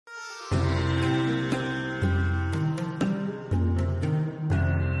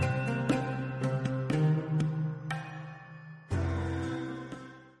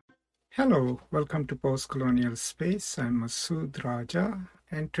Hello, welcome to Postcolonial Space. I'm Masood Raja,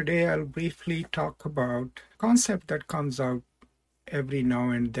 and today I'll briefly talk about a concept that comes out every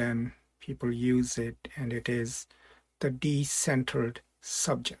now and then. People use it, and it is the decentered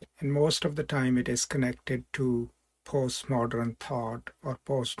subject. And most of the time, it is connected to postmodern thought or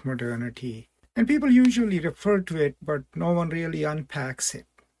postmodernity. And people usually refer to it, but no one really unpacks it.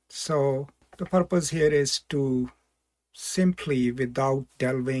 So the purpose here is to simply, without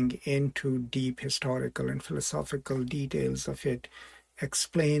delving into deep historical and philosophical details of it,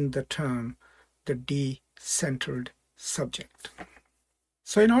 explain the term the decentered subject.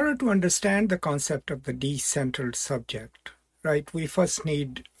 So in order to understand the concept of the decentered subject, right, we first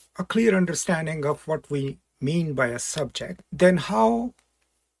need a clear understanding of what we mean by a subject, then how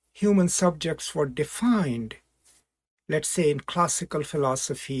human subjects were defined, let's say in classical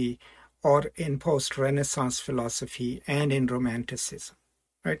philosophy or in post-Renaissance philosophy and in Romanticism,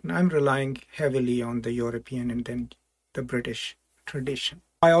 right? And I'm relying heavily on the European and then the British tradition.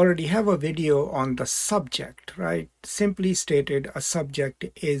 I already have a video on the subject, right? Simply stated, a subject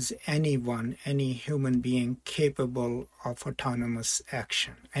is anyone, any human being capable of autonomous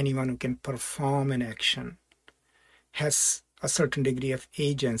action. Anyone who can perform an action, has a certain degree of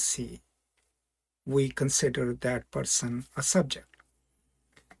agency. We consider that person a subject.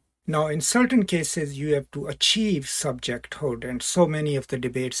 Now, in certain cases, you have to achieve subjecthood, and so many of the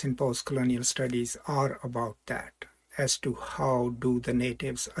debates in post-colonial studies are about that, as to how do the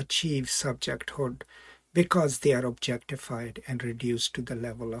natives achieve subjecthood because they are objectified and reduced to the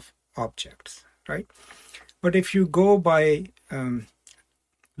level of objects, right? But if you go by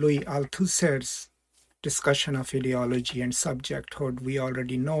Louis Althusser's discussion of ideology and subjecthood, we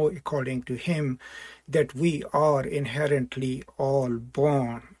already know, according to him, that we are inherently all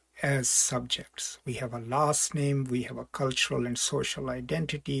born as subjects. We have a last name, we have a cultural and social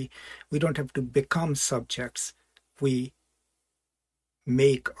identity. We don't have to become subjects. We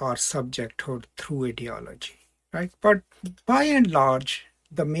make our subjecthood through ideology, right? But by and large,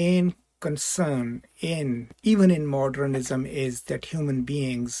 the main concern even in modernism is that human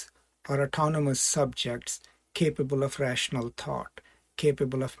beings are autonomous subjects capable of rational thought,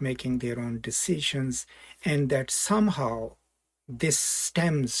 capable of making their own decisions, and that somehow this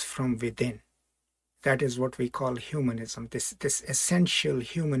stems from within. That is what we call humanism, this essential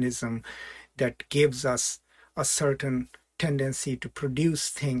humanism that gives us a certain tendency to produce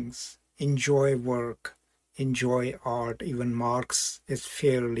things, enjoy work, enjoy art. Even Marx is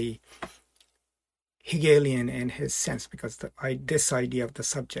fairly Hegelian in his sense, because this idea of the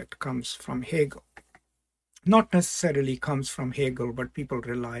subject comes from Hegel. Not necessarily comes from Hegel, but people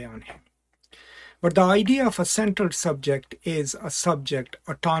rely on him. But the idea of a centered subject is a subject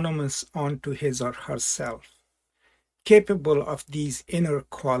autonomous onto his or herself, capable of these inner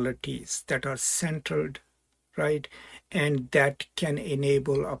qualities that are centered, right? And that can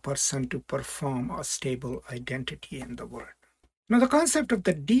enable a person to perform a stable identity in the world. Now, the concept of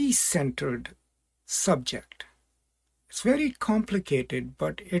the decentered subject, it's very complicated,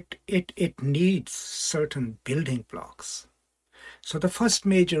 but it needs certain building blocks. So the first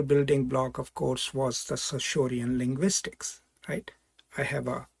major building block, of course, was the Saussurian linguistics, right? I have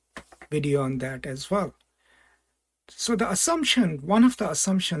a video on that as well. So the assumption, one of the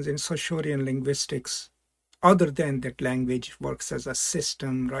assumptions in Saussurian linguistics, other than that language works as a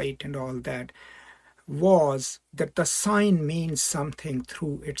system, right, and all that, was that the sign means something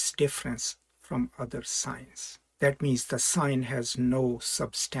through its difference from other signs. That means the sign has no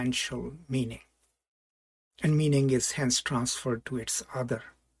substantial meaning. And meaning is hence transferred to its other,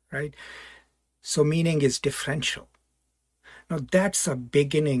 right? So meaning is differential. Now that's a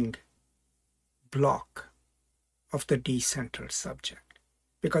beginning block of the decentered subject.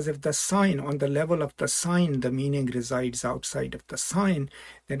 Because if the sign, on the level of the sign, the meaning resides outside of the sign,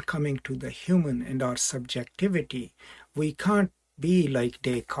 then coming to the human and our subjectivity, we can't be like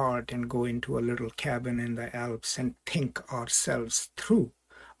Descartes and go into a little cabin in the Alps and think ourselves through.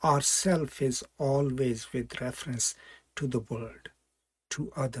 Our self is always with reference to the world,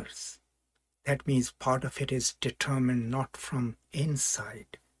 to others. That means part of it is determined not from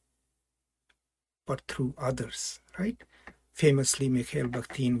inside, but through others, right? Famously, Mikhail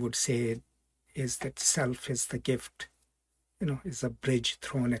Bakhtin would say is that self is the gift, is a bridge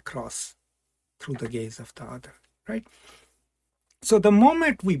thrown across through the gaze of the other, right? So the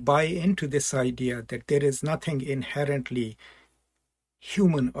moment we buy into this idea that there is nothing inherently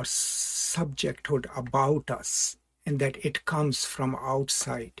human or subjecthood about us, and that it comes from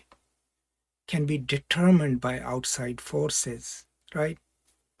outside, can be determined by outside forces, right?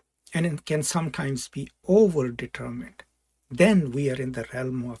 And it can sometimes be over-determined. then we are in the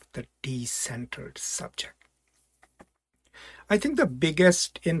realm of the decentered subject. I think the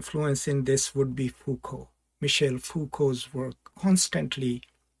biggest influence in this would be Foucault, Michel Foucault's work constantly.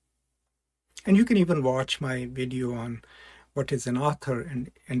 And you can even watch my video on what is an author,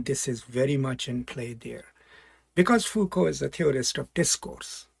 and this is very much in play there. Because Foucault is a theorist of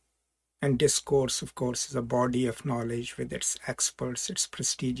discourse, and discourse, of course, is a body of knowledge with its experts, its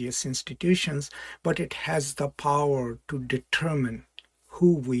prestigious institutions, but it has the power to determine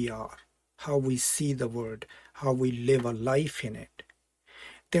who we are, how we see the world, how we live a life in it.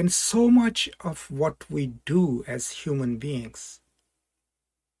 Then so much of what we do as human beings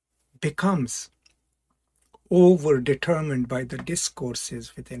becomes over-determined by the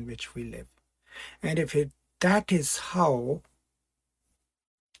discourses within which we live. And if that is how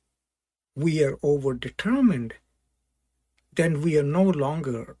we are over-determined, then we are no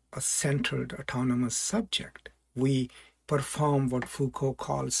longer a centered autonomous subject. We perform what Foucault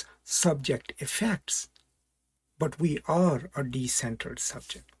calls subject effects, but we are a decentered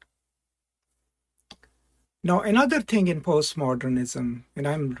subject. Now, another thing in postmodernism, and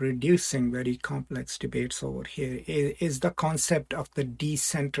I'm reducing very complex debates over here, is the concept of the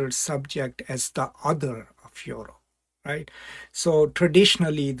decentered subject as the other of Europe, right? So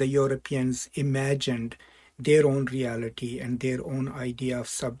traditionally, the Europeans imagined their own reality and their own idea of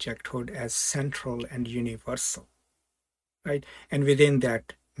subjecthood as central and universal, right? And within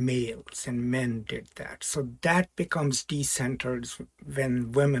that, males and men did that. So that becomes decentered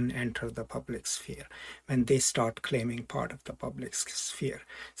when women enter the public sphere, when they start claiming part of the public sphere.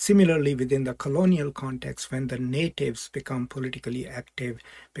 Similarly, within the colonial context, when the natives become politically active,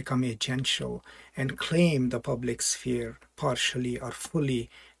 become agential, and claim the public sphere partially or fully,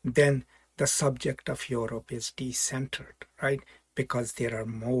 then the subject of Europe is decentered, right? Because there are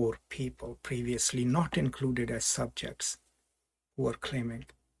more people previously not included as subjects who are claiming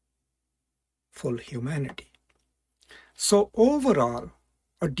full humanity. So overall,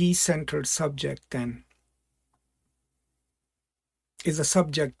 a decentered subject then is a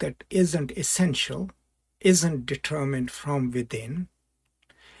subject that isn't essential, isn't determined from within,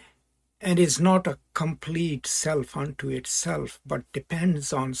 and is not a complete self unto itself, but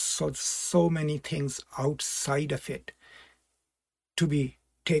depends on so many things outside of it to be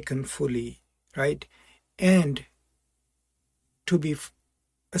taken fully, right? And to be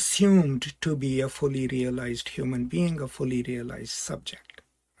assumed to be a fully realized human being, a fully realized subject,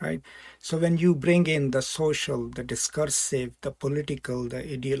 right? So when you bring in the social, the discursive, the political, the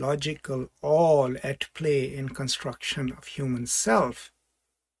ideological, all at play in construction of human self,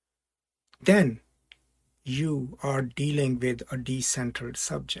 then you are dealing with a decentered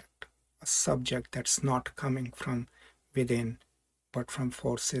subject, a subject that's not coming from within, but from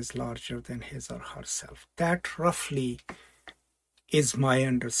forces larger than his or herself. That roughly is my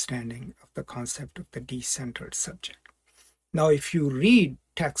understanding of the concept of the decentered subject. Now, if you read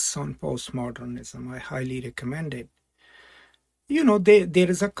texts on postmodernism, I highly recommend it. You know, there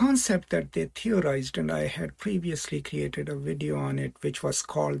is a concept that they theorized, and I had previously created a video on it, which was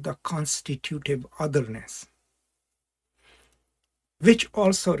called the constitutive otherness, which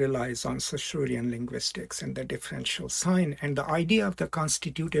also relies on Saussurean linguistics and the differential sign. And the idea of the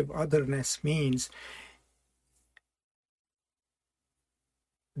constitutive otherness means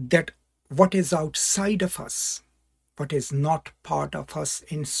that what is outside of us, what is not part of us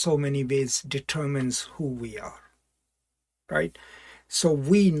in so many ways determines who we are, right? So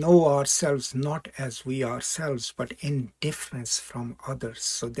we know ourselves not as we ourselves, but in difference from others.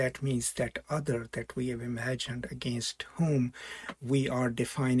 So that means that other that we have imagined against whom we are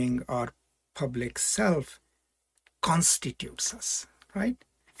defining our public self constitutes us, right?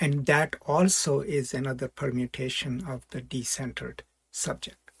 And that also is another permutation of the decentered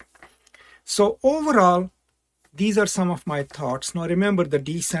subject. So overall, these are some of my thoughts. Now remember, the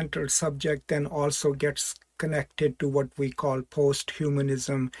decentered subject then also gets connected to what we call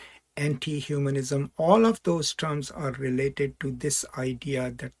post-humanism, anti-humanism. All of those terms are related to this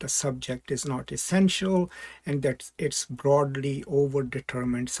idea that the subject is not essential and that it's broadly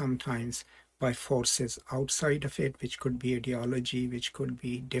over-determined sometimes by forces outside of it, which could be ideology, which could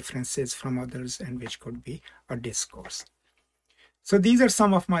be differences from others, and which could be a discourse. So these are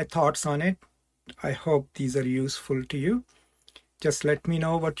some of my thoughts on it. I hope these are useful to you. Just let me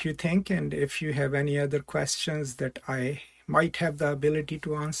know what you think, and if you have any other questions that I might have the ability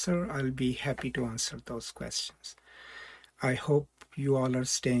to answer, I'll be happy to answer those questions. I hope you all are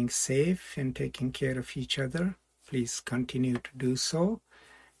staying safe and taking care of each other. Please continue to do so,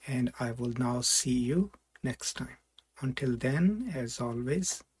 and I will now see you next time. Until then, as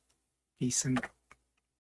always, peace and